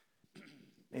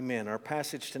Amen. Our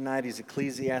passage tonight is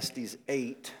Ecclesiastes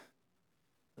 8.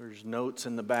 There's notes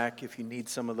in the back. If you need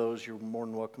some of those, you're more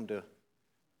than welcome to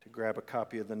grab a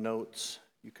copy of the notes.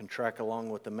 You can track along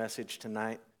with the message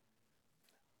tonight.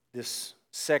 This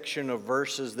section of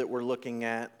verses that we're looking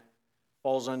at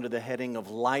falls under the heading of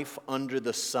life under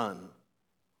the sun.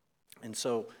 And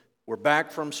so we're back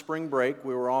from spring break.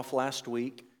 We were off last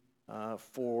week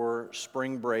for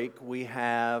spring break. We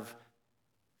have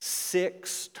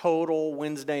 6 total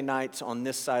Wednesday nights on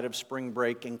this side of spring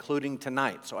break, including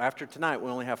tonight. So after tonight, we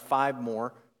only have 5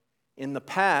 more. In the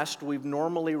past, we've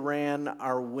normally ran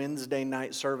our Wednesday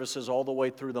night services all the way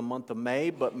through the month of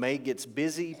May, but May gets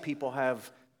busy. People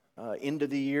have end of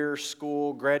the year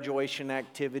school, graduation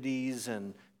activities,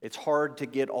 and it's hard to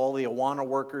get all the Awana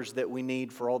workers that we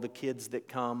need for all the kids that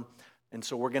come. And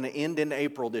so we're going to end in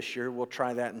April this year. We'll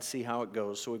try that and see how it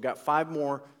goes. So we've got 5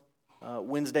 more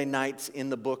Wednesday nights in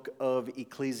the book of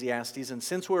Ecclesiastes. And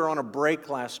since we were on a break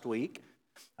last week,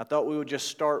 I thought we would just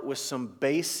start with some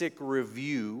basic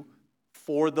review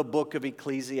for the book of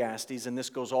Ecclesiastes. And this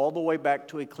goes all the way back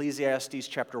to Ecclesiastes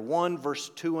chapter 1,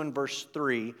 verse 2 and verse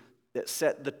 3 that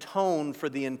set the tone for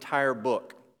the entire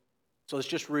book. So let's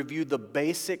just review the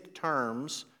basic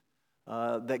terms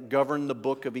that govern the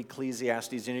book of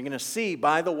Ecclesiastes. And you're going to see,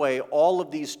 by the way, all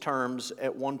of these terms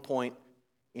at one point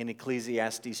in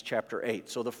Ecclesiastes chapter 8.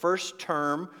 So the first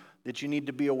term that you need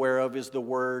to be aware of is the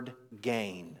word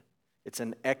gain. It's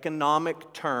an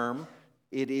economic term.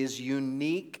 It is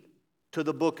unique to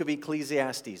the book of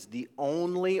Ecclesiastes. The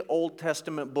only Old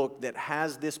Testament book that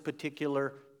has this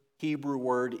particular Hebrew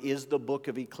word is the book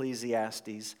of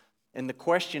Ecclesiastes. And the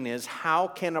question is, how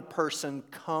can a person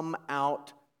come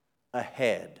out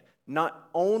ahead? Not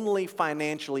only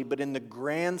financially, but in the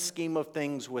grand scheme of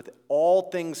things, with all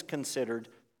things considered,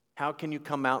 how can you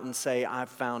come out and say, I've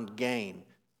found gain?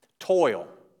 Toil,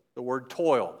 the word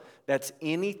toil, that's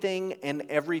anything and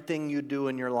everything you do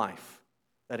in your life.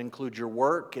 That includes your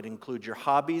work, it includes your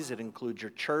hobbies, it includes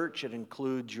your church, it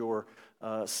includes your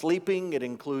sleeping, it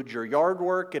includes your yard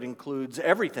work, it includes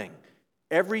everything.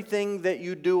 Everything that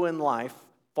you do in life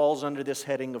falls under this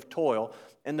heading of toil.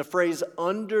 And the phrase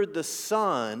under the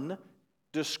sun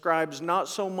describes not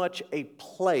so much a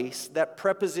place. That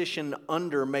preposition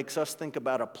under makes us think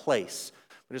about a place.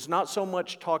 But it's not so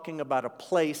much talking about a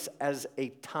place as a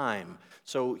time.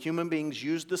 So human beings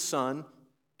use the sun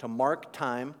to mark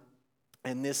time.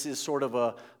 And this is sort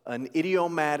of an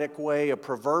idiomatic way, a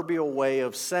proverbial way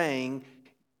of saying,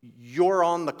 you're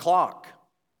on the clock.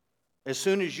 As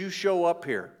soon as you show up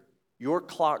here, your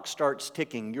clock starts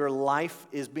ticking. Your life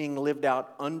is being lived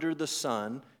out under the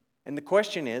sun. And the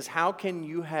question is, how can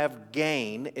you have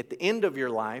gain at the end of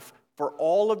your life for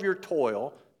all of your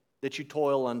toil that you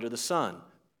toil under the sun?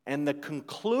 And the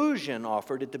conclusion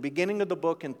offered at the beginning of the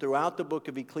book and throughout the book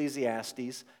of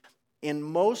Ecclesiastes, in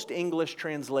most English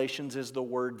translations, is the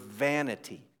word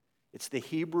vanity. It's the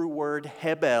Hebrew word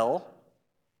hebel,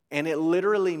 and it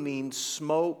literally means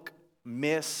smoke,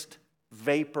 mist,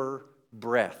 vapor,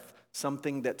 breath,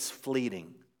 something that's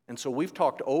fleeting. And so we've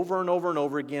talked over and over and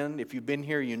over again. If you've been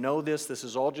here, you know this. This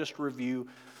is all just review.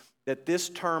 That this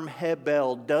term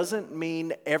hebel doesn't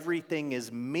mean everything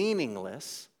is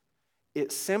meaningless.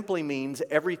 It simply means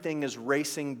everything is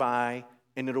racing by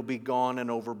and it'll be gone and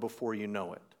over before you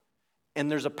know it. And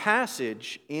there's a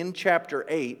passage in chapter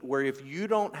 8 where if you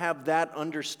don't have that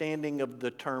understanding of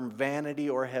the term vanity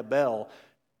or hebel,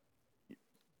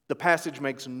 the passage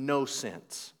makes no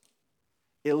sense.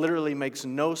 It literally makes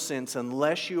no sense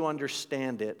unless you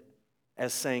understand it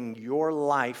as saying your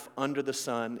life under the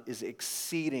sun is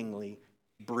exceedingly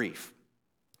brief.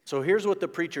 So here's what the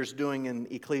preacher's doing in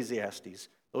Ecclesiastes.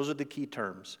 Those are the key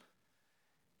terms.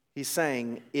 He's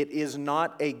saying it is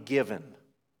not a given.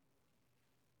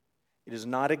 It is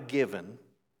not a given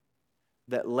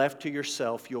that left to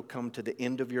yourself you'll come to the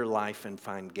end of your life and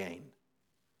find gain.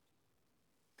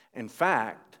 In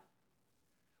fact,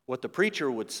 what the preacher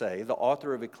would say, the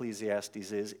author of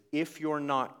Ecclesiastes, is if you're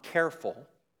not careful,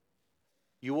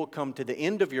 you will come to the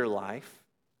end of your life,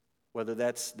 whether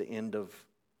that's the end of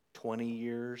 20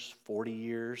 years, 40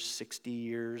 years, 60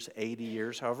 years, 80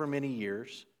 years, however many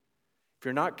years. If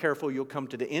you're not careful, you'll come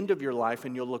to the end of your life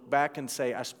and you'll look back and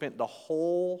say, I spent the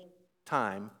whole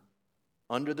time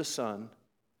under the sun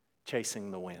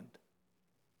chasing the wind.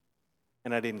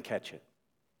 And I didn't catch it.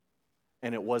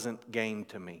 And it wasn't gain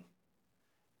to me.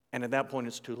 And at that point,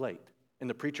 it's too late. And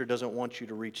the preacher doesn't want you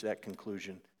to reach that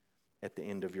conclusion at the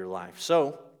end of your life.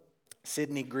 So,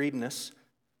 Sidney Greedness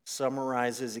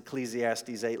summarizes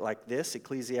Ecclesiastes 8 like this.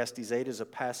 Ecclesiastes 8 is a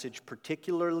passage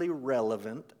particularly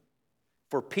relevant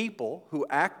for people who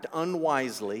act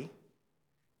unwisely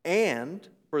and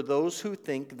for those who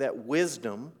think that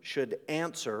wisdom should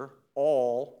answer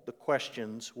all the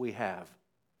questions we have.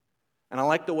 And I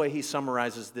like the way he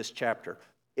summarizes this chapter.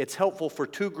 It's helpful for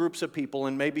two groups of people,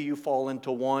 and maybe you fall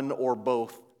into one or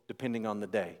both, depending on the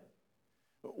day.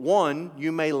 One,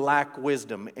 you may lack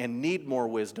wisdom and need more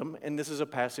wisdom, and this is a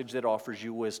passage that offers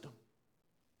you wisdom.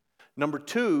 Number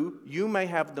two, you may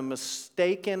have the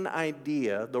mistaken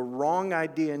idea, the wrong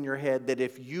idea in your head that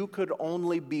if you could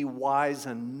only be wise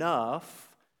enough,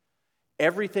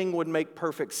 everything would make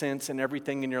perfect sense and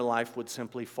everything in your life would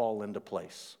simply fall into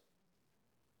place.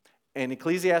 And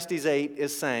Ecclesiastes 8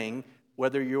 is saying,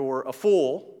 whether you're a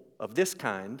fool of this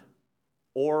kind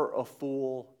or a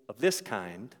fool of this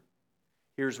kind,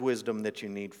 here's wisdom that you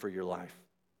need for your life.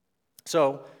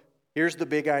 So, here's the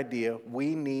big idea.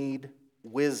 We need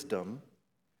wisdom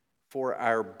for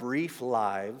our brief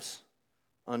lives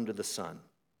under the sun.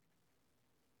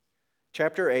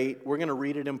 Chapter 8, we're going to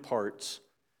read it in parts.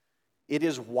 It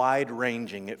is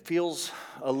wide-ranging. It feels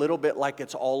a little bit like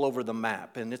it's all over the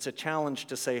map, and it's a challenge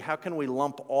to say, how can we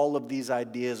lump all of these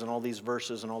ideas and all these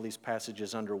verses and all these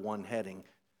passages under one heading?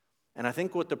 And I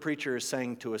think what the preacher is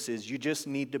saying to us is you just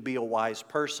need to be a wise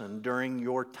person during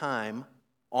your time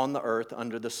on the earth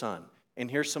under the sun. And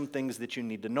here's some things that you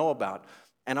need to know about.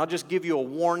 And I'll just give you a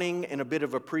warning and a bit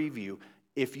of a preview.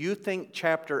 If you think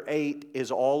chapter 8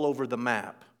 is all over the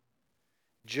map,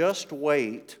 just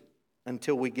wait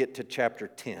until we get to chapter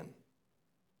 10.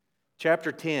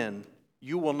 Chapter 10,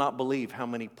 you will not believe how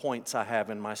many points I have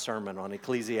in my sermon on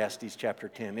Ecclesiastes chapter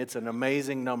 10. It's an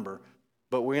amazing number,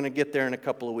 but we're going to get there in a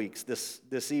couple of weeks.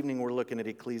 This evening we're looking at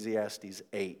Ecclesiastes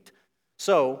 8.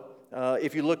 So,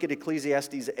 if you look at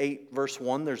Ecclesiastes 8 verse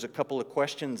 1, there's a couple of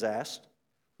questions asked.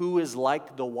 Who is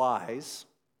like the wise?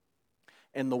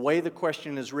 And the way the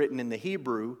question is written in the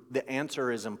Hebrew, the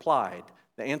answer is implied.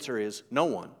 The answer is no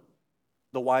one.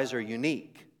 The wise are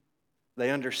unique.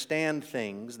 They understand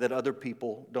things that other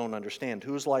people don't understand.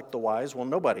 Who's like the wise? Well,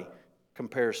 nobody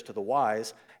compares to the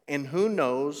wise. And who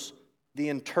knows the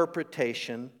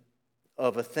interpretation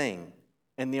of a thing?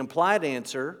 And the implied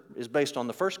answer is based on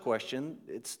the first question.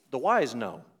 It's the wise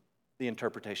know the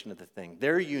interpretation of the thing.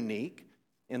 They're unique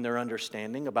in their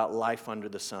understanding about life under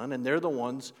the sun, and they're the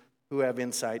ones who have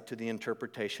insight to the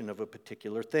interpretation of a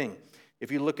particular thing.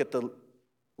 If you look at the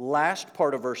last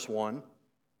part of verse 1,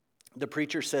 the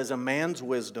preacher says, a man's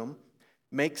wisdom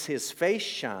makes his face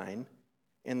shine,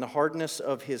 and the hardness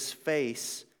of his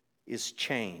face is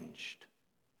changed.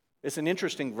 It's an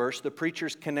interesting verse. The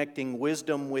preacher's connecting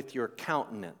wisdom with your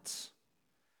countenance.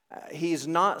 He's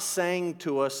not saying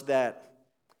to us that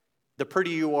the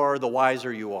prettier you are, the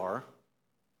wiser you are.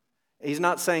 He's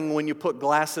not saying when you put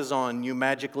glasses on, you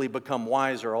magically become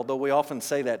wiser, although we often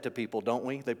say that to people, don't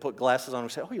we? They put glasses on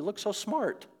and say, oh, you look so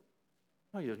smart.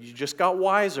 Oh, you just got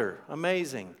wiser.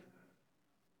 Amazing.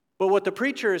 But what the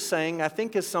preacher is saying, I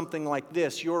think, is something like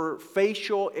this. Your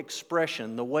facial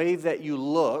expression, the way that you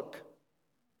look,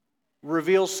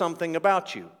 reveals something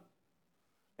about you.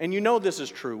 And you know this is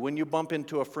true. When you bump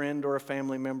into a friend or a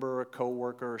family member or a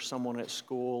coworker or someone at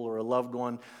school or a loved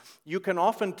one, you can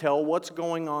often tell what's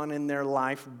going on in their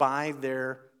life by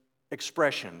their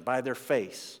expression, by their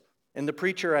face. And the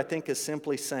preacher, I think, is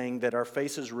simply saying that our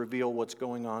faces reveal what's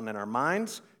going on in our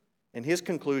minds. And his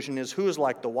conclusion is, who is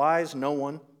like the wise? No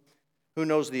one. Who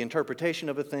knows the interpretation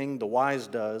of a thing? The wise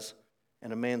does.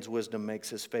 And a man's wisdom makes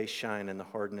his face shine, and the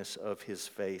hardness of his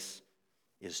face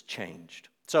is changed.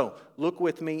 So, look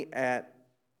with me at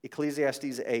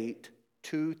Ecclesiastes 8,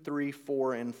 2, 3,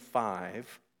 4, and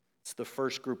 5. It's the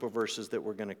first group of verses that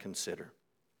we're going to consider.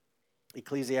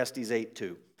 Ecclesiastes 8,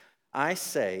 2. I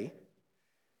say,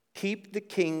 keep the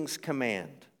king's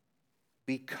command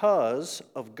because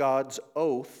of God's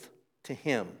oath to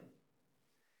him.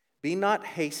 Be not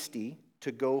hasty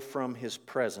to go from his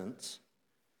presence.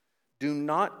 Do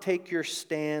not take your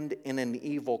stand in an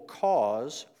evil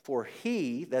cause, for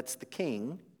he, that's the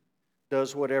king,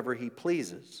 does whatever he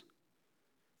pleases.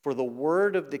 For the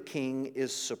word of the king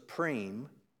is supreme,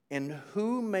 and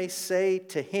who may say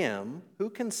to him,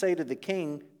 who can say to the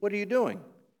king, what are you doing?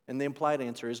 And the implied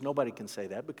answer is nobody can say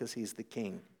that because he's the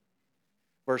king.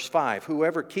 Verse 5,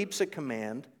 whoever keeps a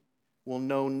command will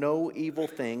know no evil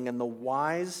thing, and the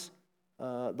wise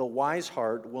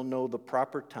heart will know the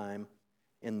proper time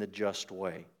in the just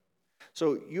way.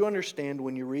 So you understand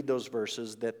when you read those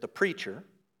verses that the preacher,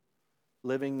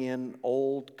 living in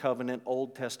Old Covenant,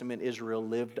 Old Testament Israel,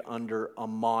 lived under a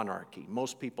monarchy.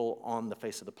 Most people on the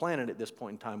face of the planet at this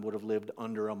point in time would have lived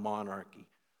under a monarchy.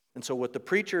 And so what the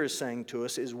preacher is saying to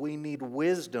us is we need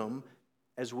wisdom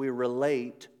as we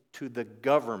relate to the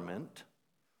government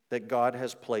that God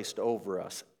has placed over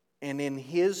us. And in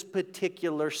his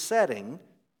particular setting,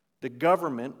 the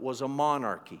government was a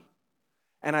monarchy.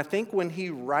 And I think when he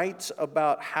writes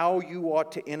about how you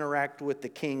ought to interact with the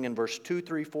king in verse 2,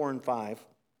 3, 4, and 5,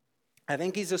 I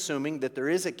think he's assuming that there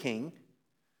is a king,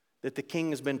 that the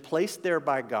king has been placed there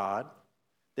by God,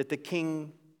 that the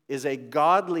king is a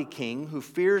godly king who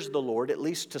fears the Lord, at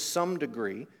least to some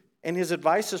degree. And his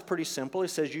advice is pretty simple. He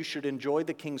says you should enjoy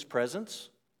the king's presence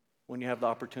when you have the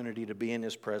opportunity to be in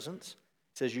his presence.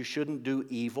 He says you shouldn't do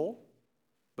evil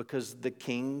because the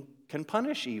king can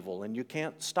punish evil and you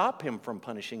can't stop him from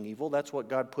punishing evil. That's what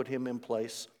God put him in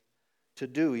place to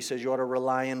do. He says you ought to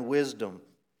rely on wisdom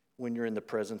when you're in the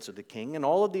presence of the king. And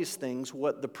all of these things,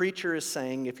 what the preacher is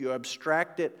saying, if you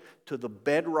abstract it to the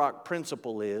bedrock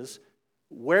principle is,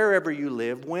 wherever you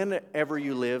live, whenever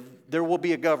you live, there will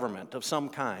be a government of some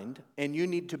kind, and you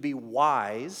need to be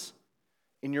wise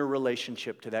in your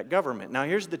relationship to that government. Now,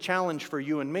 here's the challenge for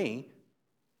you and me.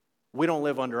 We don't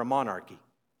live under a monarchy.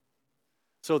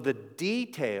 So the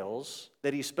details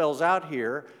that he spells out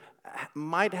here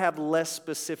might have less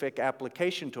specific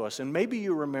application to us. And maybe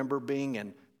you remember being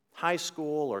in high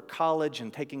school or college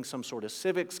and taking some sort of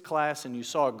civics class, and you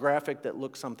saw a graphic that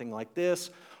looked something like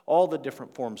this. All the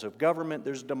different forms of government.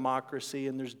 There's democracy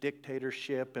and there's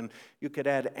dictatorship, and you could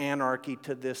add anarchy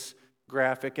to this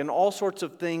graphic, and all sorts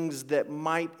of things that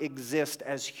might exist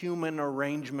as human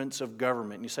arrangements of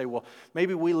government. And you say, well,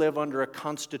 maybe we live under a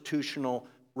constitutional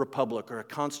republic or a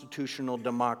constitutional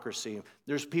democracy.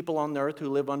 There's people on the earth who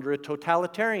live under a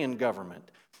totalitarian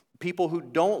government. People who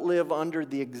don't live under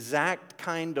the exact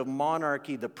kind of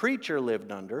monarchy the preacher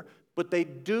lived under, but they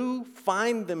do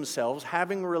find themselves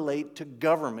having relate to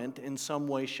government in some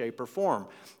way, shape, or form.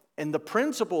 And the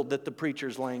principle that the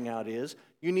preacher's laying out is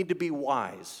you need to be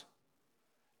wise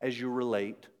as you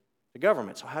relate to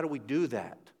government. So how do we do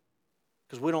that?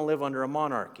 Because we don't live under a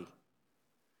monarchy.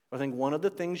 I think one of the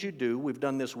things you do, we've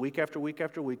done this week after week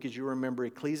after week, is you remember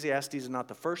Ecclesiastes is not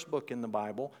the first book in the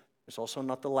Bible. It's also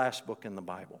not the last book in the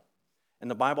Bible. And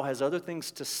the Bible has other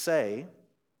things to say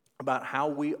about how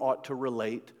we ought to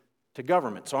relate to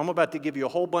government. So I'm about to give you a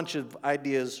whole bunch of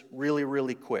ideas really,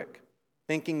 really quick,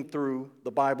 thinking through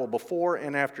the Bible before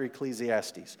and after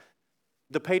Ecclesiastes.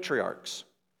 The patriarchs.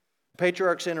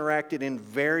 Patriarchs interacted in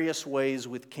various ways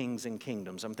with kings and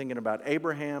kingdoms. I'm thinking about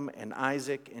Abraham and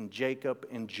Isaac and Jacob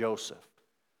and Joseph.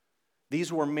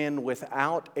 These were men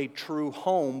without a true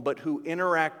home, but who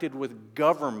interacted with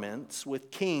governments, with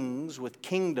kings, with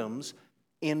kingdoms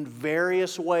in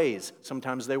various ways.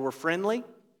 Sometimes they were friendly.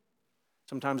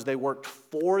 Sometimes they worked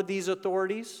for these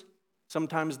authorities.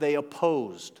 Sometimes they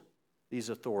opposed these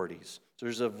authorities. So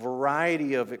there's a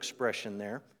variety of expression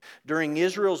there. During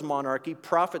Israel's monarchy,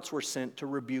 prophets were sent to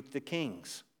rebuke the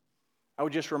kings. I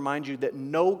would just remind you that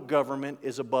no government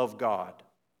is above God,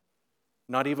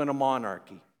 not even a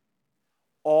monarchy.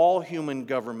 All human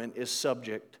government is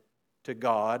subject to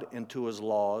God and to His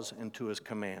laws and to His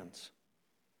commands.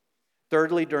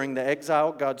 Thirdly, during the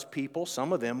exile, God's people,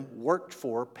 some of them, worked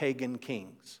for pagan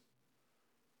kings.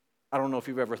 I don't know if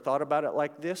you've ever thought about it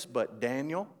like this, but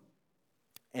Daniel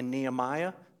and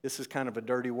Nehemiah, this is kind of a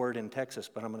dirty word in Texas,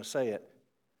 but I'm going to say it.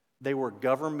 They were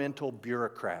governmental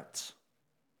bureaucrats.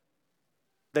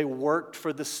 They worked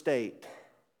for the state,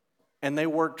 and they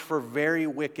worked for very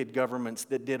wicked governments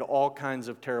that did all kinds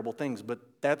of terrible things, but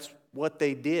that's what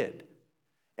they did.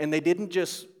 And they didn't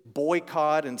just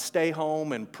boycott and stay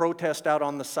home and protest out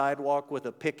on the sidewalk with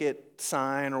a picket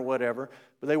sign or whatever,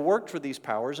 but they worked for these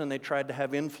powers and they tried to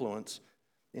have influence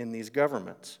in these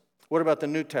governments. What about the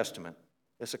New Testament?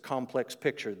 It's a complex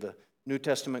picture. The New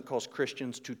Testament calls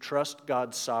Christians to trust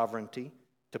God's sovereignty,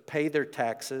 to pay their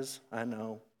taxes. I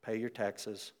know, pay your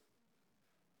taxes.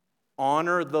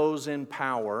 Honor those in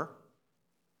power.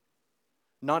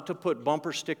 Not to put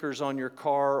bumper stickers on your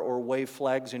car or wave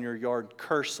flags in your yard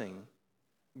cursing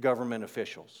government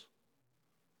officials.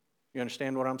 You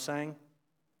understand what I'm saying?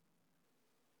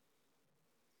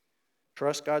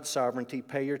 Trust God's sovereignty,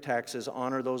 pay your taxes,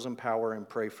 honor those in power, and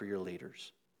pray for your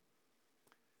leaders.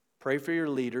 Pray for your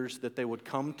leaders that they would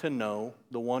come to know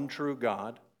the one true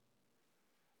God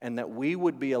and that we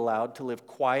would be allowed to live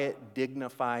quiet,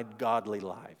 dignified, godly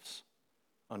lives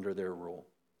under their rule.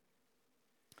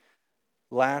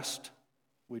 Last,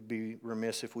 we'd be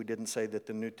remiss if we didn't say that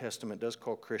the New Testament does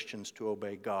call Christians to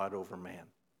obey God over man.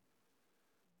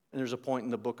 And there's a point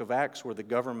in the book of Acts where the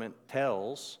government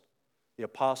tells the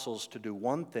apostles to do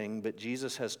one thing, but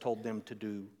Jesus has told them to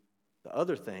do the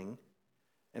other thing.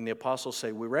 And the apostles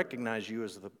say, we recognize you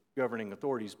as the governing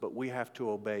authorities, but we have to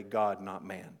obey God, not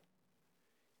man.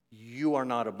 You are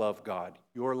not above God.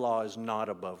 Your law is not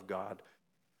above God.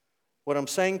 What I'm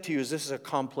saying to you is this is a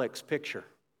complex picture.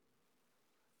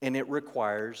 and it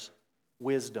requires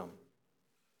wisdom.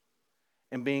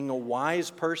 And being a wise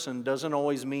person doesn't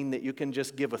always mean that you can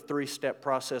just give a 3-step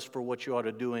process for what you ought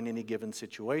to do in any given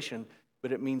situation,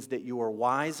 but it means that you are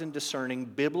wise in discerning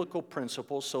biblical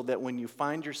principles so that when you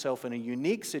find yourself in a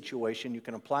unique situation, you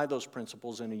can apply those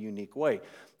principles in a unique way.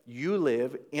 You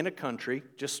live in a country,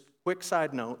 just quick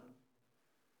side note,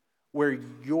 where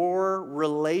your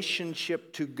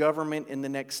relationship to government in the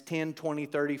next 10, 20,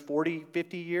 30, 40,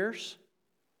 50 years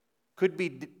could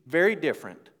be very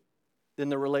different than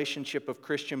the relationship of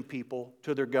Christian people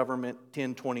to their government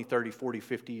 10, 20, 30, 40,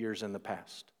 50 years in the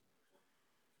past.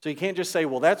 So you can't just say,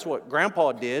 well, that's what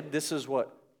Grandpa did. This is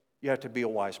what you have to be a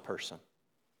wise person.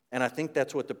 And I think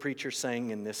that's what the preacher's saying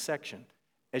in this section.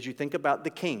 As you think about the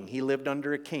king, he lived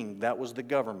under a king. That was the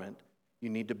government. You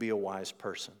need to be a wise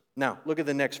person. Now, look at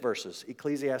the next verses.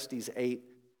 Ecclesiastes 8,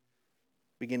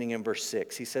 beginning in verse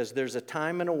 6. He says, there's a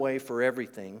time and a way for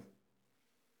everything,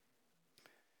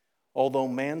 although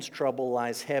man's trouble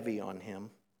lies heavy on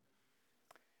him,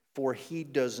 for he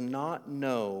does not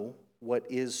know what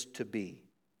is to be.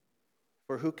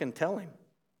 For who can tell him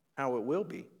how it will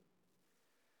be?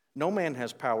 No man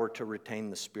has power to retain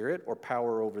the spirit or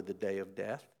power over the day of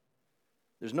death.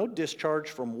 There's no discharge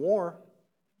from war,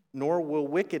 nor will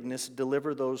wickedness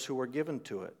deliver those who are given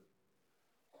to it.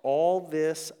 All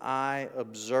this I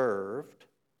observed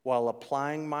while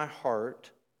applying my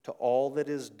heart to all that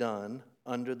is done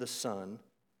under the sun,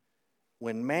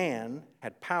 when man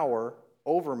had power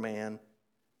over man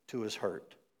to his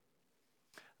hurt.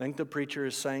 I think the preacher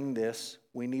is saying this: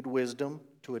 we need wisdom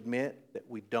to admit that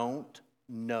we don't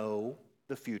know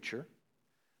the future,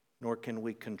 nor can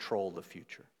we control the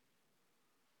future.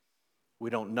 We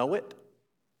don't know it,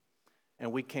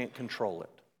 and we can't control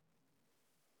it.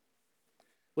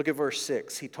 Look at verse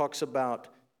 6. He talks about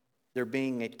there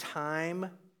being a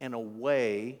time and a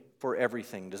way for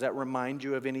everything. Does that remind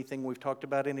you of anything we've talked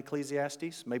about in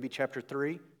Ecclesiastes? Maybe chapter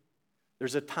 3?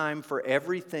 There's a time for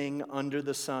everything under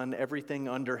the sun, everything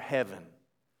under heaven.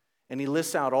 And he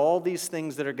lists out all these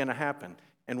things that are going to happen.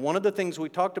 And one of the things we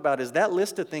talked about is that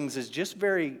list of things is just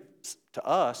very, to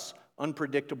us,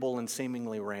 unpredictable and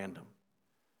seemingly random.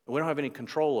 We don't have any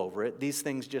control over it. These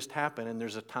things just happen, and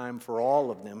there's a time for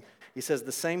all of them. He says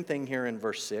the same thing here in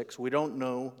verse 6. We don't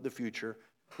know the future.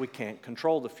 We can't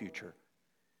control the future.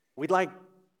 We'd like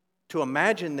to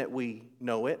imagine that we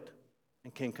know it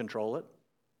and can control it.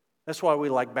 That's why we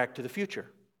like Back to the Future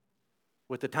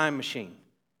with the time machine.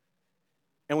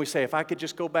 And we say, if I could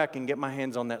just go back and get my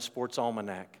hands on that sports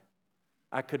almanac,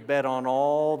 I could bet on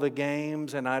all the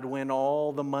games and I'd win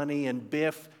all the money. And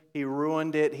Biff, he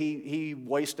ruined it. He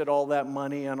wasted all that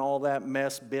money and all that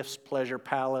mess, Biff's Pleasure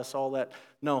Palace, all that.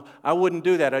 No, I wouldn't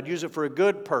do that. I'd use it for a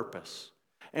good purpose.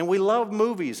 And we love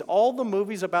movies. All the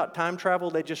movies about time travel,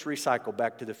 they just recycle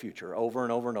Back to the Future over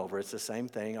and over and over. It's the same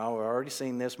thing. Oh, I've already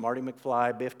seen this, Marty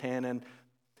McFly, Biff Tannen.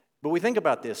 But we think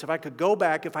about this. If I could go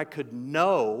back, if I could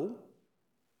know,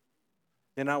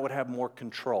 then I would have more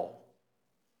control.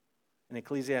 And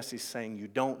Ecclesiastes is saying you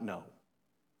don't know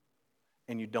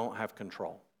and you don't have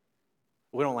control.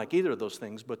 We don't like either of those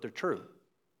things, but they're true.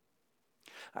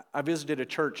 I visited a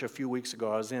church a few weeks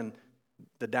ago. I was in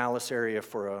the Dallas area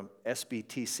for a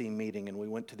SBTC meeting, and we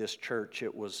went to this church.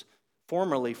 It was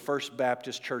formerly First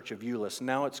Baptist Church of Euless.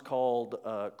 Now it's called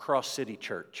Cross City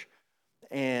Church.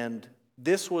 And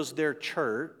this was their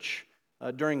church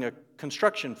during a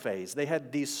construction phase. They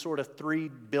had these sort of 3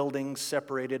 buildings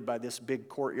separated by this big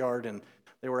courtyard, and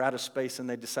they were out of space, and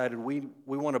they decided we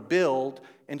want to build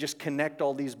and just connect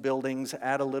all these buildings,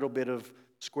 add a little bit of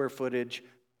square footage.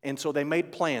 And so they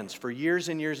made plans for years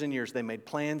and years and years. They made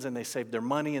plans and they saved their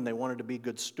money and they wanted to be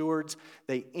good stewards.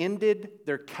 They ended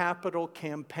their capital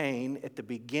campaign at the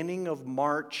beginning of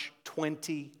March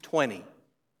 2020.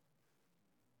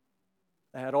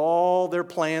 They had all their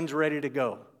plans ready to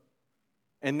go.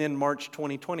 And then March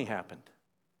 2020 happened.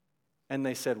 And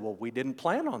they said, well, we didn't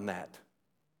plan on that.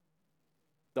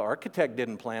 The architect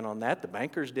didn't plan on that. The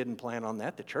bankers didn't plan on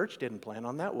that. The church didn't plan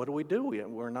on that. What do we do?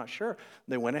 We're not sure.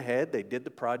 They went ahead. They did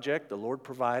the project. The Lord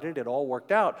provided. It all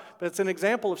worked out. But it's an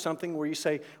example of something where you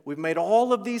say, we've made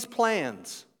all of these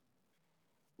plans.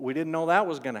 We didn't know that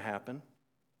was going to happen.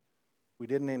 We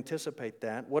didn't anticipate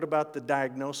that. What about the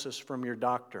diagnosis from your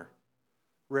doctor?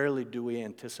 Rarely do we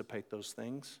anticipate those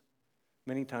things.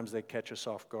 Many times they catch us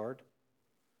off guard.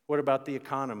 What about the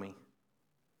economy?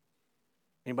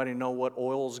 Anybody know what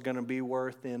oil's going to be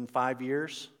worth in 5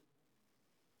 years?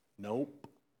 Nope.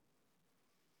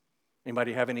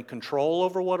 Anybody have any control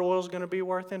over what oil's going to be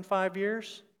worth in 5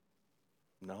 years?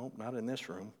 Nope, not in this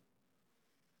room.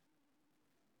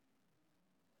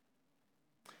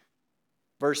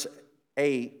 Verse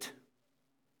 8,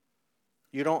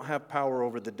 you don't have power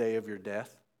over the day of your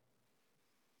death.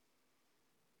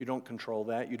 You don't control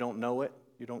that. You don't know it.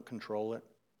 You don't control it.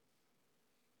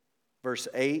 Verse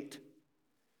 8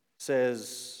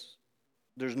 says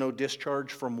there's no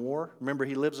discharge from war. Remember,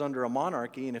 he lives under a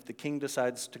monarchy, and if the king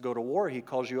decides to go to war, he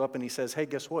calls you up and he says, hey,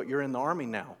 guess what? You're in the army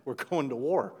now. We're going to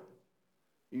war.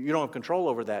 You don't have control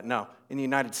over that. Now, in the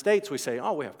United States, we say,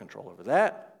 oh, we have control over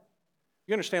that.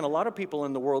 You understand, a lot of people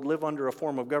in the world live under a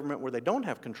form of government where they don't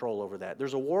have control over that.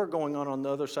 There's a war going on the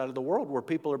other side of the world where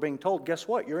people are being told, guess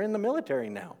what? You're in the military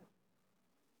now.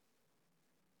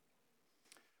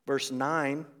 Verse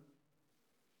 9,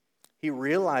 he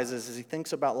realizes as he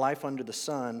thinks about life under the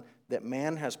sun that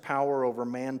man has power over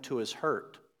man to his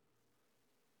hurt.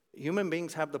 Human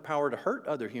beings have the power to hurt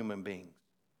other human beings.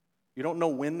 You don't know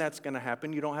when that's going to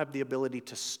happen. You don't have the ability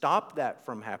to stop that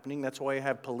from happening. That's why you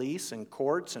have police and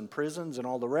courts and prisons and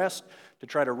all the rest to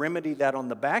try to remedy that on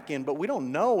the back end. But we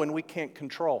don't know and we can't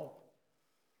control.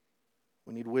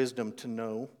 We need wisdom to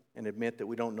know and admit that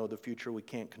we don't know the future. We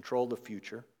can't control the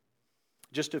future.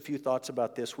 Just a few thoughts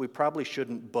about this. We probably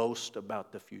shouldn't boast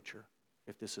about the future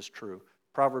if this is true.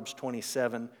 Proverbs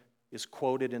 27 is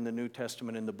quoted in the New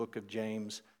Testament in the book of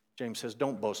James. James says,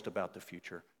 don't boast about the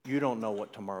future. You don't know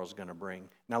what tomorrow's going to bring.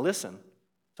 Now listen,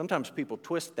 sometimes people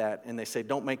twist that and they say,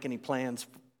 don't make any plans,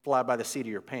 fly by the seat of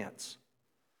your pants.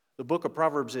 The book of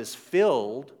Proverbs is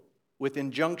filled with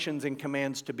injunctions and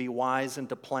commands to be wise and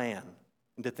to plan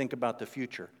and to think about the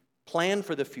future. Plan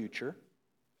for the future,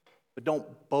 but don't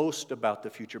boast about the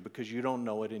future because you don't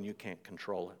know it and you can't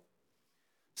control it.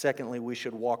 Secondly, we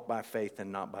should walk by faith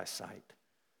and not by sight.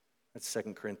 That's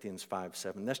 2 Corinthians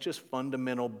 5:7. That's just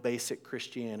fundamental, basic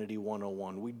Christianity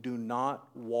 101. We do not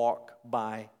walk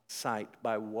by sight,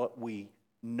 by what we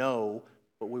know,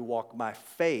 but we walk by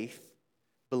faith,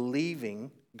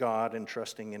 believing God and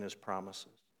trusting in His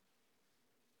promises.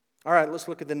 All right, let's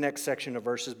look at the next section of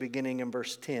verses, beginning in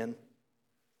verse 10. It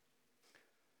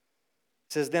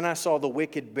says, then I saw the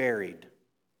wicked buried.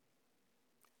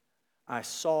 I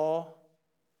saw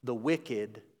the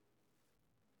wicked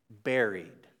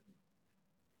buried.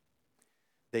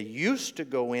 They used to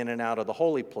go in and out of the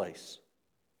holy place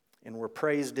and were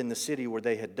praised in the city where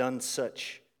they had done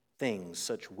such things,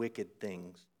 such wicked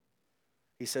things.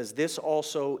 He says, this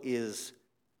also is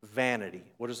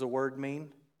vanity. What does the word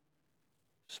mean?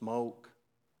 Smoke,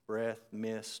 breath,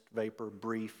 mist, vapor,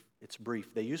 brief. It's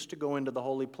brief. They used to go into the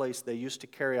holy place. They used to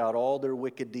carry out all their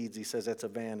wicked deeds. He says that's a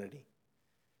vanity.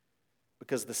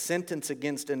 Because the sentence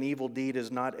against an evil deed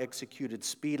is not executed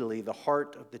speedily, the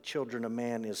heart of the children of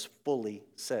man is fully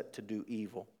set to do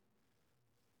evil.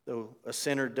 Though a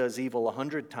sinner does evil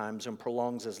 100 times and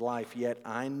prolongs his life, yet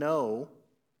I know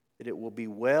that it will be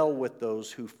well with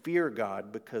those who fear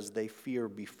God because they fear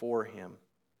before Him.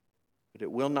 But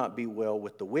it will not be well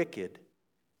with the wicked,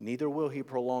 neither will he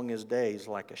prolong his days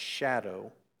like a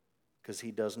shadow because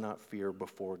he does not fear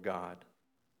before God.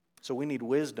 So we need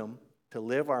wisdom to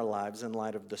live our lives in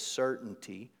light of the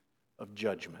certainty of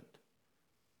judgment.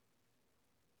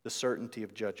 The certainty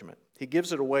of judgment. He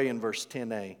gives it away in verse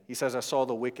 10a. He says, I saw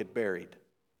the wicked buried.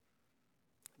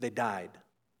 They died.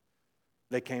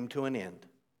 They came to an end.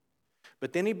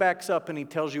 But then he backs up and he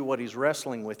tells you what he's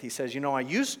wrestling with. He says, I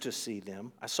used to see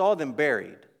them. I saw them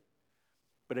buried.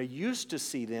 But I used to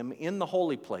see them in the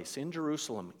holy place, in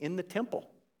Jerusalem, in the temple.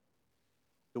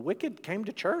 The wicked came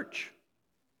to church.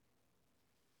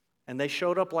 And they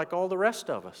showed up like all the rest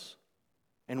of us.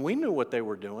 And we knew what they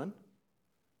were doing.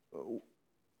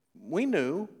 We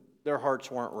knew their hearts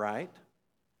weren't right.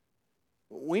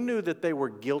 We knew that they were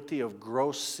guilty of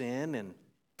gross sin and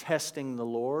testing the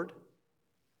Lord.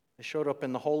 They showed up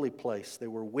in the holy place. They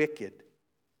were wicked.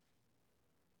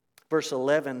 Verse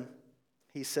 11,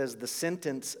 he says, the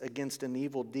sentence against an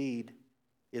evil deed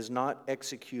is not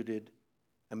executed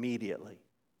immediately.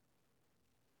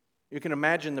 You can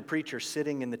imagine the preacher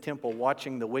sitting in the temple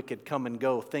watching the wicked come and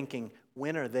go, thinking,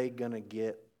 when are they going to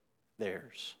get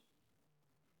theirs?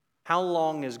 How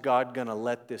long is God going to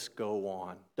let this go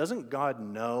on? Doesn't God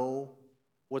know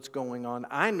what's going on?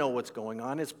 I know what's going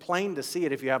on. It's plain to see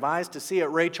it. If you have eyes to see it,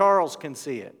 Ray Charles can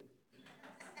see it.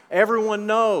 Everyone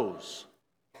knows.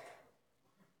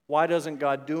 Why doesn't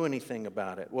God do anything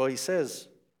about it? Well, he says,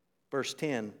 verse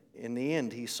 10, in the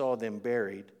end he saw them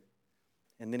buried.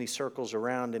 And then he circles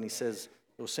around and he says,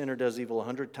 though a sinner does evil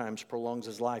 100 times, prolongs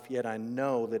his life, yet I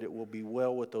know that it will be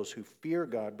well with those who fear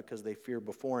God because they fear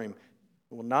before Him.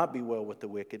 It will not be well with the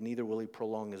wicked, neither will he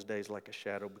prolong his days like a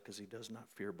shadow because he does not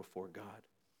fear before God.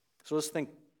 So let's think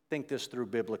this through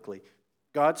biblically.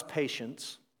 God's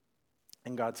patience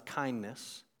and God's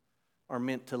kindness are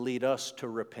meant to lead us to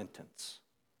repentance.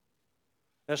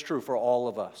 That's true for all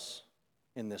of us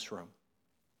in this room.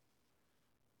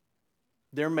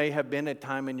 There may have been a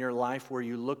time in your life where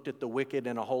you looked at the wicked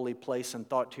in a holy place and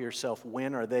thought to yourself,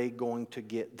 when are they going to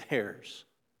get theirs?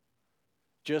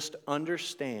 Just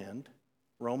understand,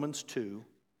 Romans 2,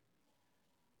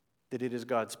 that it is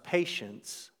God's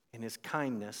patience and His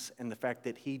kindness and the fact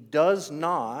that He does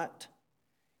not,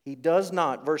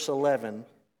 verse 11,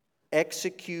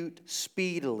 execute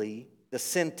speedily the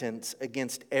sentence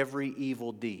against every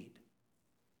evil deed.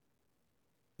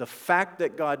 The fact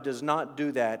that God does not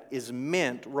do that is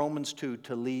meant, Romans 2,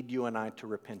 to lead you and I to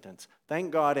repentance.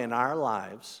 Thank God in our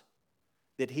lives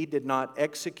that He did not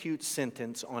execute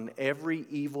sentence on every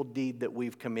evil deed that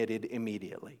we've committed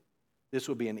immediately. This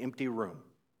would be an empty room.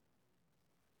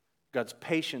 God's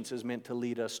patience is meant to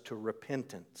lead us to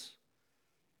repentance.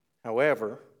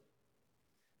 However,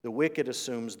 the wicked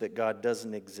assumes that God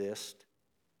doesn't exist,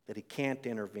 that He can't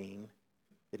intervene,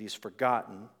 that He's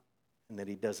forgotten, and that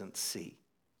He doesn't see.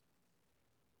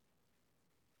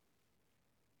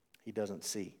 He doesn't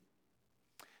see.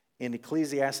 In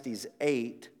Ecclesiastes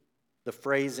 8, the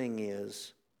phrasing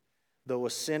is, though a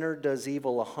sinner does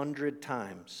evil 100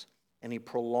 times, and he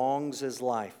prolongs his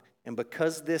life, and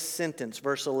because this sentence,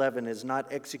 verse 11, is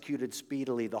not executed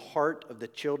speedily, the heart of the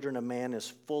children of man is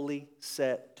fully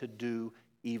set to do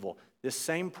evil. This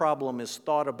same problem is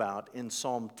thought about in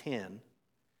Psalm 10.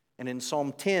 And in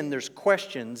Psalm 10, there's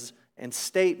questions and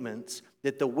statements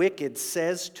that the wicked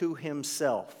says to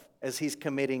himself as he's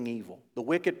committing evil. The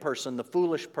wicked person, the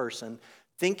foolish person,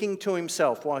 thinking to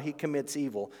himself while he commits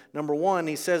evil. Number one,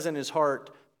 he says in his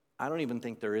heart, I don't even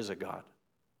think there is a God.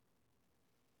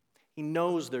 He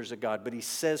knows there's a God, but he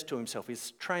says to himself,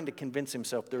 he's trying to convince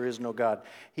himself there is no God.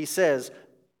 He says,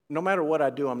 no matter what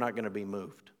I do, I'm not going to be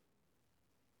moved.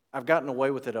 I've gotten away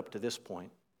with it up to this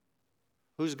point.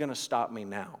 Who's going to stop me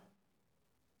now?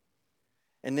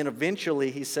 And then eventually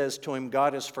he says to him,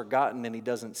 God is forgotten and He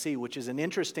doesn't see, which is an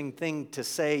interesting thing to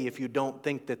say if you don't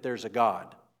think that there's a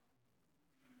God.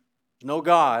 There's no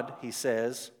God, he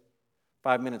says.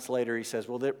 5 minutes later he says,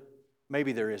 well,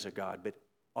 maybe there is a God, but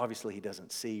obviously He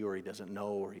doesn't see, or He doesn't know,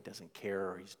 or He doesn't care,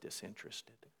 or He's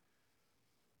disinterested.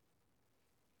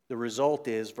 The result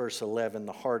is, verse 11,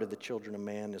 the heart of the children of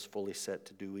man is fully set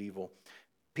to do evil.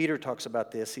 Peter talks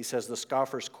about this. He says, the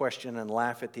scoffers question and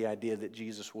laugh at the idea that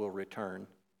Jesus will return.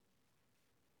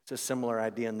 It's a similar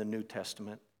idea in the New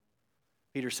Testament.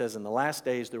 Peter says, in the last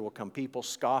days there will come people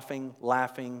scoffing,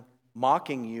 laughing,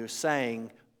 mocking you, saying,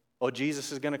 oh,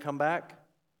 Jesus is going to come back?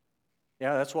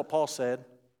 Yeah, that's what Paul said.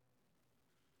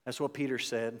 That's what Peter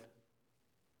said.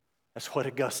 That's what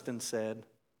Augustine said.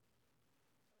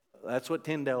 That's what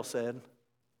Tyndale said.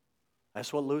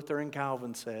 That's what Luther and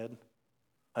Calvin said.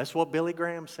 That's what Billy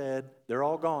Graham said. They're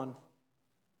all gone.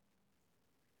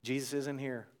 Jesus isn't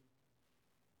here.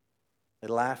 They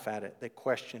laugh at it. They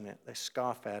question it. They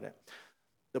scoff at it.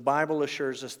 The Bible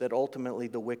assures us that ultimately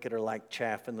the wicked are like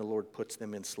chaff and the Lord puts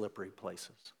them in slippery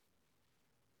places.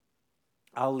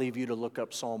 I'll leave you to look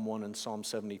up Psalm 1 and Psalm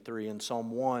 73. In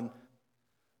Psalm 1,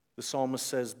 the psalmist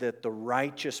says that the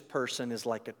righteous person is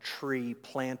like a tree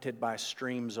planted by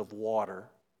streams of water.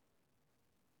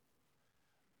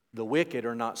 The wicked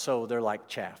are not so. They're like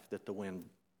chaff that the wind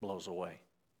blows away.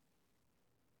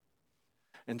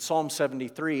 In Psalm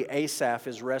 73, Asaph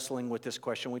is wrestling with this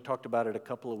question. We talked about it a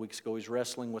couple of weeks ago. He's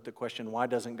wrestling with the question, why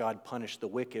doesn't God punish the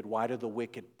wicked? Why do the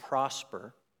wicked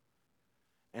prosper?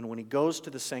 And when he goes to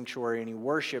the sanctuary and he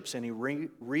worships and he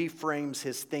reframes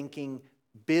his thinking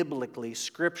biblically,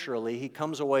 scripturally, he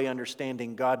comes away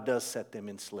understanding God does set them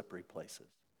in slippery places.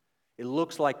 It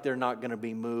looks like they're not going to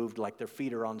be moved, like their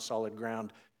feet are on solid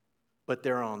ground, but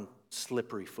they're on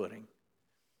slippery footing,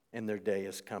 and their day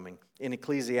is coming. In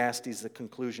Ecclesiastes, the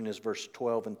conclusion is verse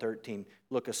 12 and 13.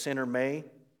 Look, a sinner may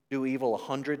do evil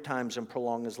 100 times and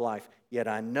prolong his life, yet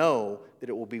I know that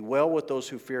it will be well with those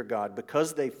who fear God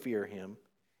because they fear Him.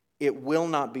 It will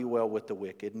not be well with the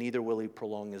wicked, neither will he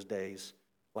prolong his days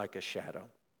like a shadow,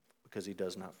 because he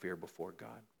does not fear before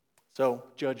God. So,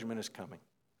 judgment is coming.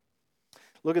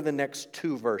 Look at the next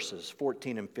two verses,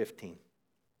 14 and 15.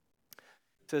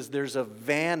 It says, there's a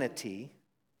vanity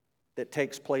that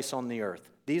takes place on the earth.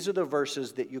 These are the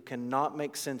verses that you cannot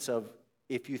make sense of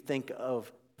if you think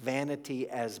of vanity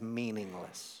as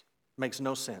meaningless. It makes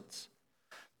no sense.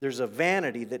 There's a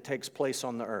vanity that takes place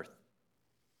on the earth.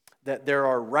 That there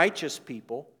are righteous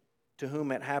people to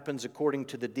whom it happens according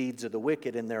to the deeds of the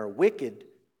wicked, and there are wicked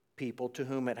people to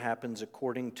whom it happens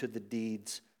according to the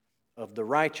deeds of the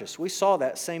righteous. We saw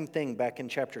that same thing back in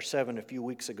chapter 7 a few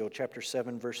weeks ago. Chapter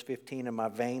 7, verse 15, in my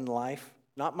vain life,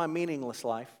 not my meaningless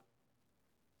life,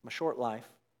 my short life,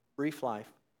 brief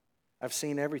life, I've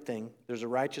seen everything. There's a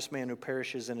righteous man who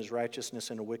perishes in his righteousness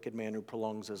and a wicked man who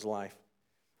prolongs his life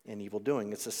in evil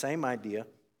doing. It's the same idea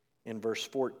in verse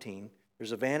 14.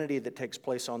 There's a vanity that takes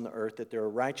place on the earth, that there are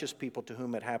righteous people to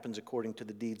whom it happens according to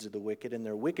the deeds of the wicked, and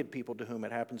there are wicked people to whom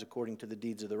it happens according to the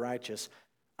deeds of the righteous.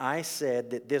 I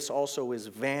said that this also is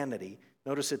vanity.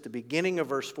 Notice at the beginning of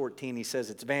verse 14, he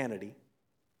says it's vanity.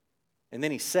 And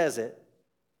then he says it.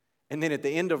 And then at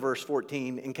the end of verse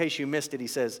 14, in case you missed it, he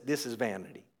says, this is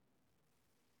vanity.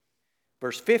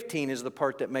 Verse 15 is the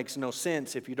part that makes no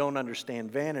sense if you don't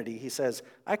understand vanity. He says,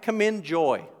 I commend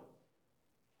joy.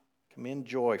 Commend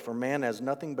joy, for man has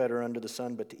nothing better under the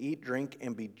sun but to eat, drink,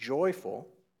 and be joyful,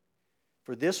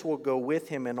 for this will go with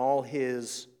him in all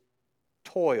his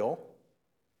toil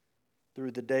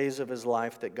through the days of his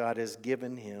life that God has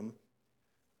given him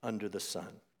under the sun.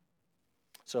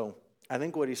 So I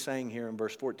think what he's saying here in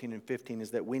verse 14 and 15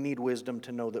 is that we need wisdom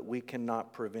to know that we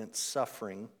cannot prevent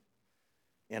suffering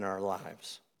in our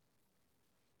lives.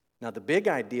 Now, the big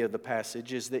idea of the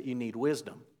passage is that you need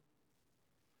wisdom.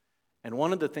 And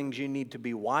one of the things you need to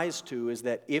be wise to is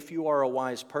that if you are a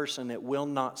wise person, it will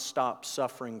not stop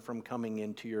suffering from coming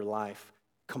into your life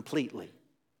completely.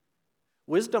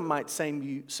 Wisdom might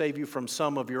save you from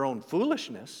some of your own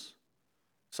foolishness,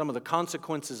 some of the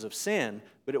consequences of sin,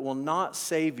 but it will not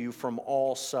save you from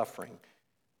all suffering.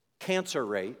 Cancer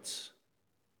rates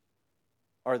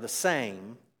are the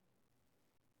same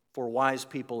for wise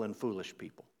people and foolish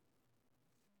people,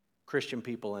 Christian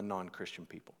people and non-Christian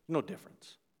people. No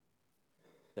difference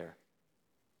there.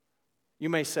 You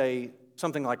may say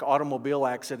something like automobile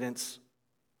accidents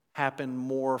happen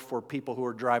more for people who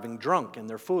are driving drunk and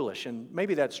they're foolish, and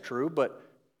maybe that's true, but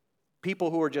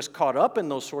people who are just caught up in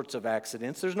those sorts of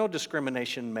accidents, there's no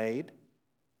discrimination made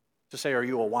to say, are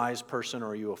you a wise person or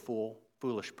are you a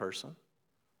foolish person?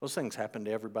 Those things happen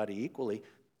to everybody equally.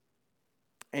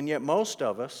 And yet most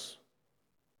of us,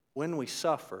 when we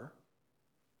suffer,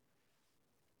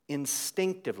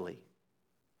 instinctively,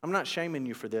 I'm not shaming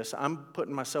you for this, I'm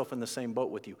putting myself in the same boat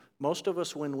with you. Most of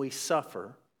us, when we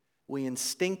suffer, we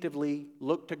instinctively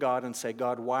look to God and say,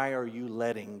 God, why are you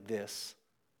letting this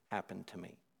happen to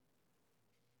me?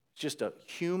 It's just a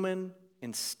human,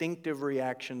 instinctive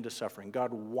reaction to suffering.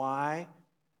 God, why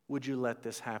would you let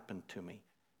this happen to me?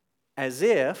 As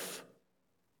if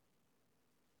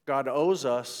God owes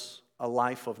us a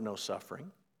life of no suffering,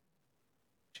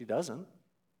 which He doesn't.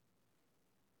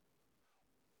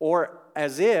 Or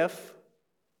as if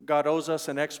God owes us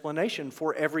an explanation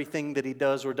for everything that He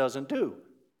does or doesn't do,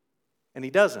 and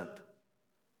He doesn't.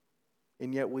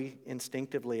 And yet we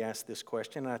instinctively ask this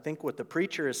question. And I think what the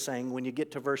preacher is saying, when you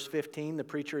get to verse 15, the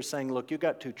preacher is saying, look, you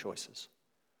got two choices.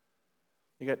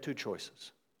 You got two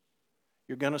choices.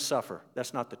 You're going to suffer.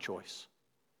 That's not the choice.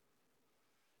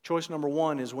 Choice number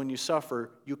one is when you suffer,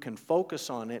 you can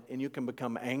focus on it and you can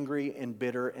become angry and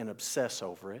bitter and obsess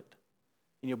over it,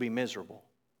 and you'll be miserable.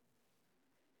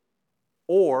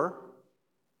 Or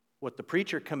what the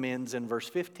preacher commends in verse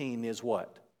 15 is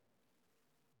what?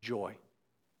 Joy.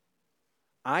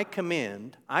 I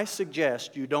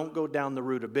suggest you don't go down the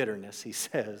route of bitterness, he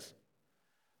says.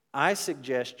 I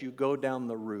suggest you go down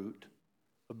the route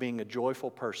of being a joyful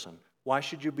person. Why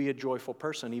should you be a joyful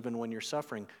person even when you're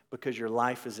suffering? Because your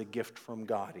life is a gift from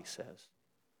God, he says.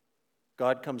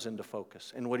 God comes into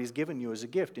focus, and what He's given you is a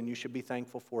gift, and you should be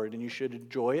thankful for it, and you should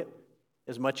enjoy it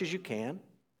as much as you can.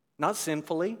 Not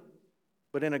sinfully,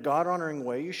 but in a God-honoring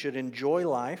way. You should enjoy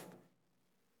life.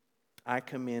 I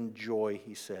commend joy,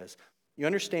 he says. You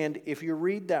understand, if you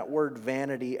read that word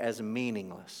vanity as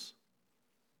meaningless,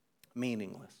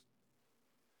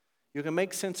 you can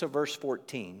make sense of verse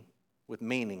 14 with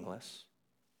meaningless,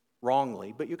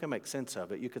 wrongly, but you can make sense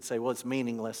of it. You could say, well, it's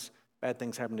meaningless. Bad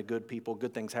things happen to good people.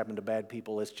 Good things happen to bad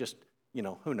people. It's just,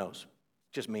 who knows?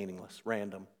 Just meaningless,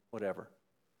 random, whatever.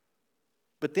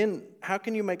 But then how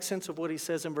can you make sense of what he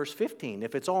says in verse 15?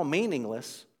 If it's all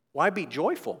meaningless, why be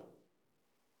joyful?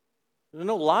 There's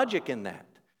no logic in that.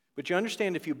 But you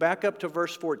understand, if you back up to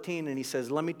verse 14 and he says,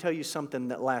 let me tell you something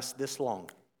that lasts this long.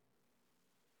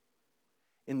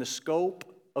 In the scope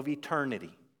of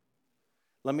eternity,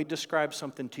 let me describe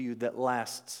something to you that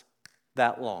lasts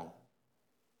that long.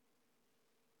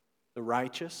 The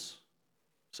righteous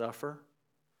suffer,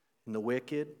 and the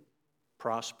wicked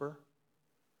prosper.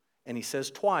 And he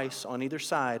says twice on either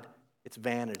side, it's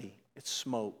vanity, it's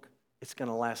smoke. It's going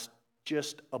to last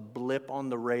just a blip on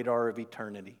the radar of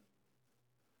eternity.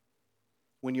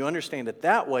 When you understand it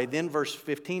that way, then verse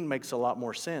 15 makes a lot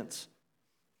more sense.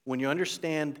 When you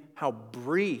understand how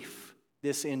brief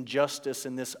this injustice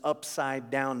and this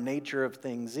upside-down nature of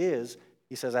things is,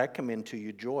 he says, I commend to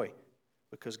you joy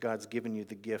because God's given you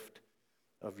the gift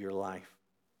of your life.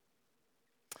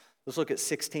 Let's look at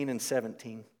 16 and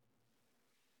 17.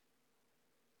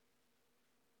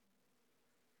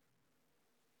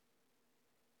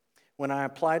 When I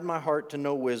applied my heart to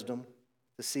know wisdom,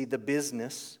 to see the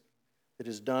business that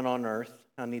is done on earth,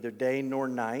 how neither day nor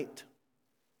night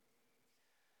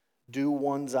do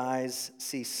one's eyes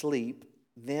see sleep,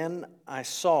 then I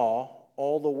saw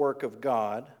all the work of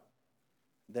God,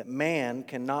 that man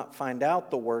cannot find out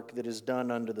the work that is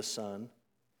done under the sun.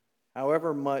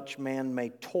 However much man may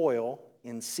toil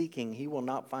in seeking, he will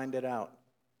not find it out.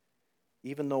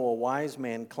 Even though a wise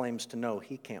man claims to know,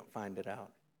 he can't find it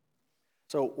out.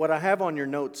 So what I have on your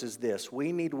notes is this.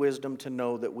 We need wisdom to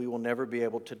know that we will never be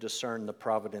able to discern the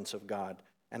providence of God.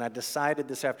 And I decided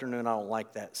this afternoon I don't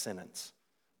like that sentence.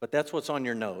 But that's what's on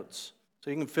your notes. So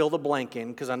you can fill the blank in,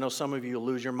 because I know some of you will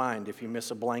lose your mind if you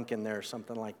miss a blank in there or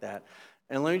something like that.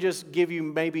 And let me just give you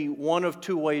maybe one of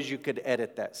two ways you could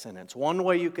edit that sentence. One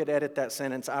way you could edit that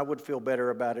sentence, I would feel better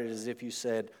about it, is if you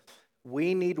said,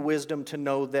 we need wisdom to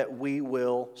know that we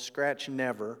will scratch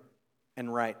never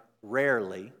and write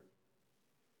rarely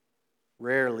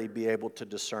be able to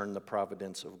discern the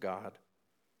providence of God.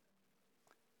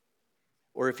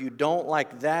 Or if you don't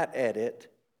like that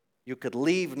edit, you could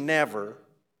leave never,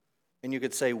 and you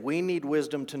could say, we need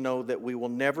wisdom to know that we will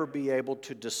never be able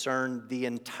to discern the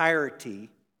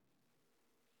entirety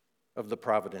of the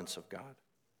providence of God.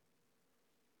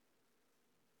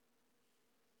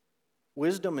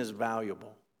 Wisdom is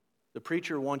valuable. The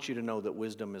preacher wants you to know that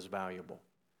wisdom is valuable.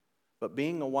 But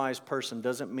being a wise person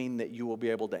doesn't mean that you will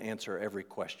be able to answer every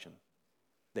question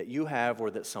that you have or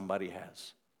that somebody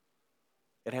has.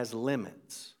 It has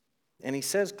limits. And he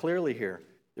says clearly here,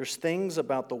 there's things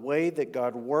about the way that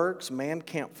God works. Man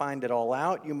can't find it all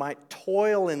out. You might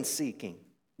toil in seeking.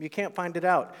 You can't find it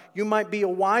out. You might be a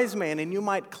wise man and you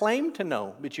might claim to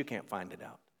know, but you can't find it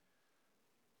out.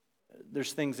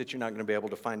 There's things that you're not going to be able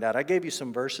to find out. I gave you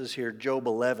some verses here. Job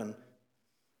 11.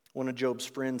 One of Job's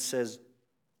friends says,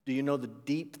 do you know the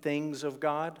deep things of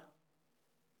God?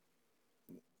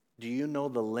 Do you know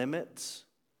the limits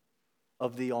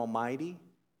of the Almighty?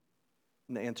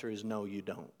 And the answer is no, you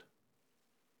don't.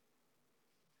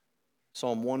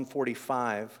 Psalm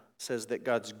 145 says that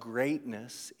God's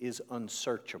greatness is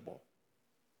unsearchable.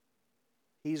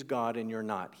 He's God and you're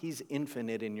not. He's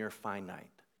infinite and you're finite.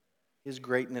 His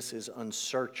greatness is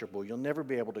unsearchable. You'll never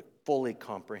be able to fully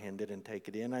comprehend it and take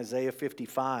it in. Isaiah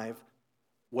 55,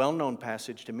 well-known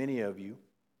passage to many of you.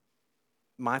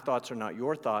 My thoughts are not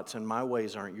your thoughts and my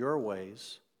ways aren't your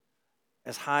ways.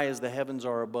 As high as the heavens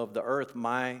are above the earth,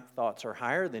 my thoughts are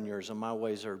higher than yours and my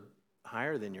ways are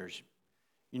higher than yours.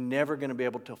 You're never going to be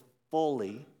able to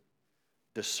fully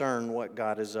discern what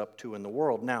God is up to in the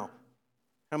world. Now,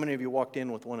 how many of you walked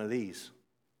in with one of these?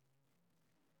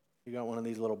 You got one of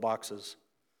these little boxes.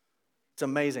 It's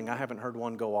amazing. I haven't heard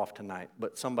one go off tonight,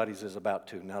 but somebody's is about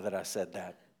to now that I said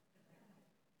that.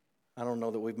 I don't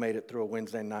know that we've made it through a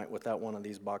Wednesday night without one of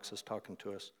these boxes talking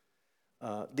to us.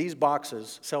 These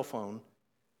boxes, cell phone,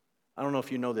 I don't know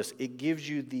if you know this, it gives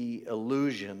you the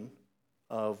illusion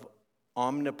of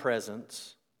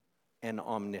omnipresence and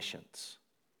omniscience.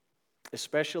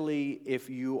 Especially if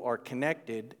you are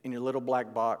connected in your little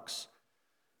black box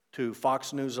to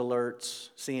Fox News alerts,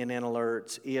 CNN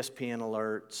alerts, ESPN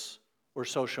alerts, or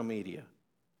social media.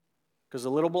 Because the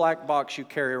little black box you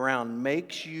carry around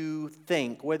makes you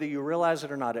think, whether you realize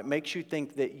it or not, it makes you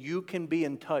think that you can be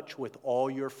in touch with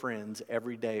all your friends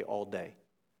every day, all day.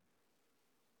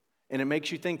 And it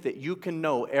makes you think that you can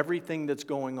know everything that's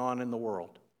going on in the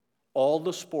world. All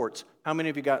the sports. How many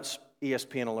of you got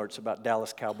ESPN alerts about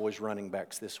Dallas Cowboys running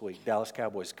backs this week? Dallas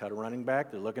Cowboys cut a running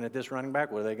back. They're looking at this running back.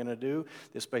 What are they going to do?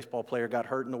 This baseball player got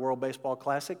hurt in the World Baseball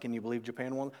Classic. Can you believe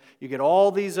Japan won? You get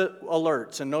all these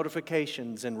alerts and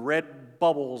notifications and red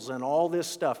bubbles and all this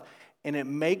stuff. And it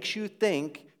makes you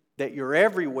think that you're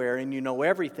everywhere and you know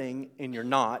everything, and you're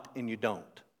not and you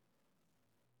don't.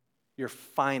 You're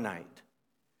finite.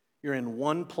 You're in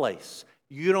one place.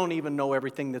 You don't even know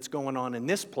everything that's going on in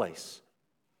this place,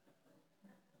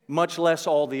 much less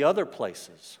all the other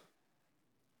places.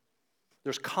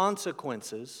 There's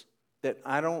consequences that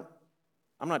I'm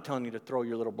not telling you to throw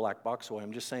your little black box away.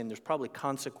 I'm just saying there's probably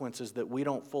consequences that we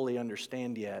don't fully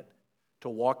understand yet to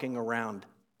walking around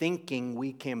thinking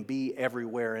we can be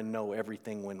everywhere and know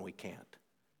everything when we can't.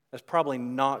 That's probably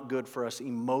not good for us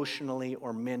emotionally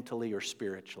or mentally or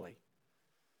spiritually.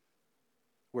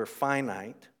 We're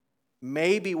finite.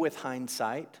 Maybe with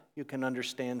hindsight, you can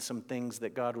understand some things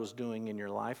that God was doing in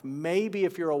your life. Maybe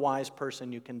if you're a wise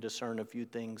person, you can discern a few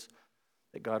things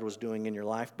that God was doing in your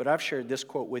life. But I've shared this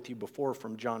quote with you before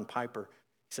from John Piper.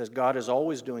 He says God is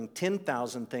always doing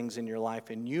 10,000 things in your life,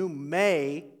 and you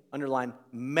may, underline,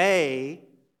 may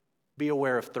be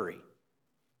aware of 3. Has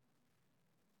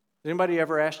anybody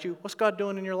ever asked you, what's God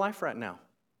doing in your life right now?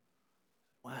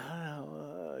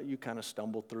 Well, you kind of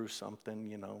stumble through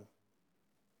something,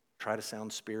 try to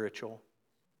sound spiritual.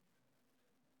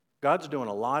 God's doing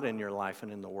a lot in your life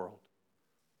and in the world.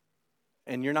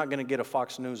 And you're not going to get a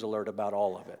Fox News alert about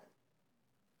all of it.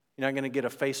 You're not going to get a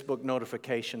Facebook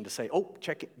notification to say, oh,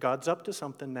 check it, God's up to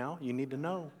something now. You need to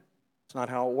know. It's not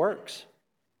how it works.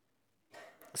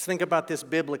 Let's think about this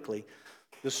biblically.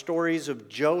 The stories of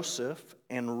Joseph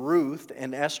and Ruth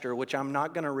and Esther, which I'm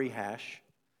not going to rehash,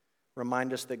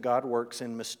 remind us that God works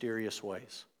in mysterious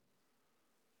ways.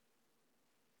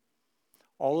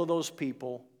 All of those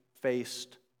people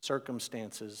faced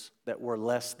circumstances that were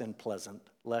less than pleasant,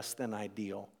 less than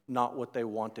ideal, not what they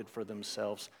wanted for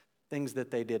themselves, things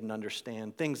that they didn't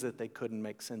understand, things that they couldn't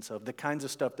make sense of, the kinds of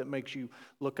stuff that makes you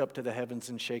look up to the heavens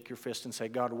and shake your fist and say,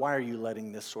 God, why are you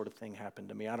letting this sort of thing happen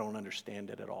to me? I don't understand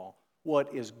it at all.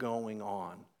 What is going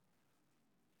on?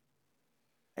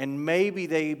 And maybe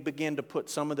they begin to put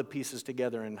some of the pieces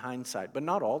together in hindsight, but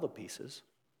not all the pieces.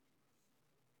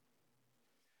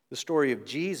 The story of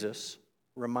Jesus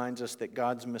reminds us that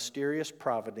God's mysterious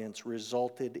providence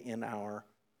resulted in our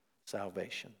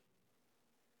salvation.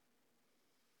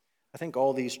 I think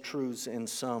all these truths in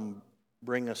sum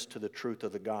bring us to the truth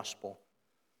of the gospel.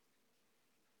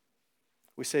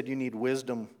 We said you need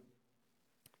wisdom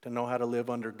to know how to live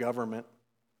under government.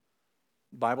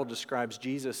 The Bible describes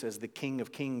Jesus as the King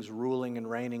of Kings ruling and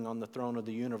reigning on the throne of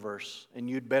the universe, and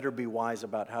you'd better be wise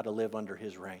about how to live under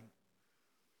his reign.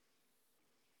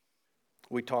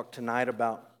 We talked tonight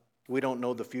about we don't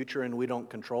know the future and we don't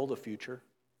control the future,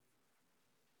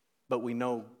 but we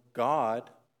know God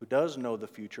who does know the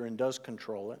future and does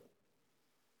control it.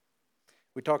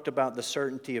 We talked about the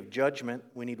certainty of judgment.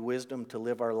 We need wisdom to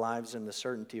live our lives in the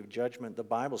certainty of judgment. The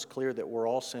Bible's clear that we're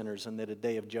all sinners and that a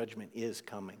day of judgment is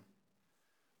coming.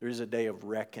 There is a day of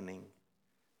reckoning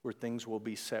where things will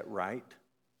be set right.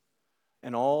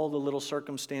 And all the little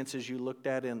circumstances you looked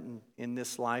at in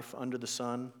this life under the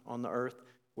sun on the earth,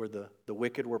 where the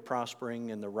wicked were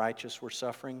prospering and the righteous were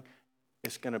suffering,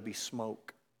 it's going to be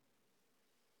smoke.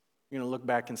 You're going to look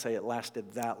back and say it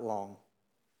lasted that long.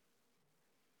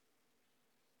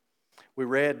 We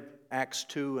read Acts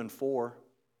 2 and 4.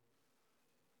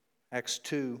 Acts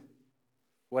 2,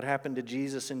 what happened to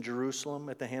Jesus in Jerusalem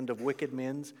at the hand of wicked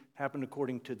men happened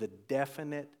according to the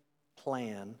definite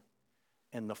plan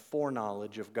and the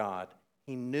foreknowledge of God.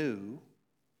 He knew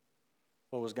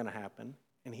what was going to happen,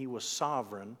 and he was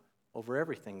sovereign over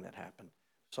everything that happened.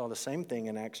 Saw the same thing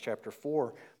in Acts chapter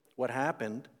 4. What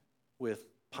happened with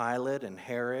Pilate and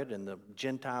Herod and the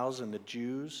Gentiles and the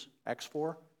Jews, Acts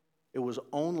 4, it was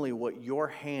only what your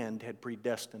hand had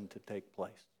predestined to take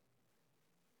place.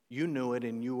 You knew it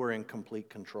and you were in complete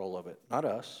control of it. Not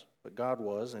us, but God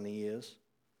was and he is.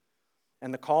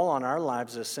 And the call on our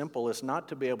lives is simple. It's not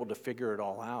to be able to figure it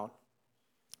all out,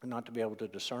 and not to be able to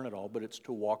discern it all, but it's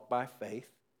to walk by faith,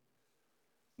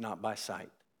 not by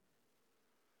sight.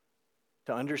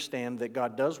 To understand that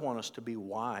God does want us to be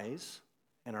wise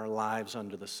in our lives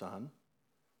under the sun.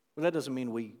 Well, that doesn't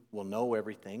mean we will know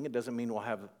everything. It doesn't mean we'll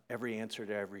have every answer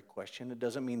to every question. It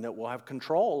doesn't mean that we'll have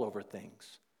control over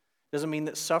things. It doesn't mean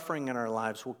that suffering in our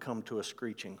lives will come to a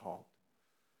screeching halt.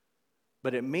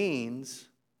 But it means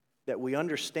that we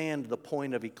understand the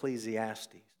point of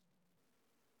Ecclesiastes.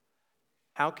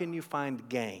 How can you find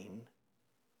gain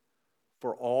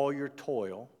for all your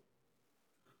toil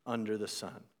under the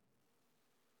sun?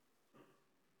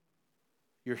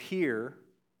 You're here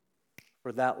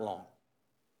for that long.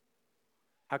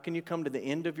 How can you come to the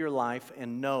end of your life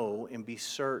and know and be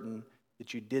certain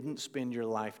that you didn't spend your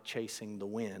life chasing the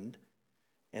wind?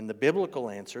 And the biblical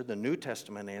answer, the New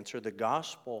Testament answer, the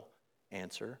gospel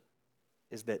answer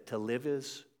is that to live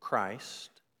is Christ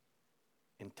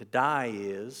and to die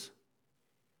is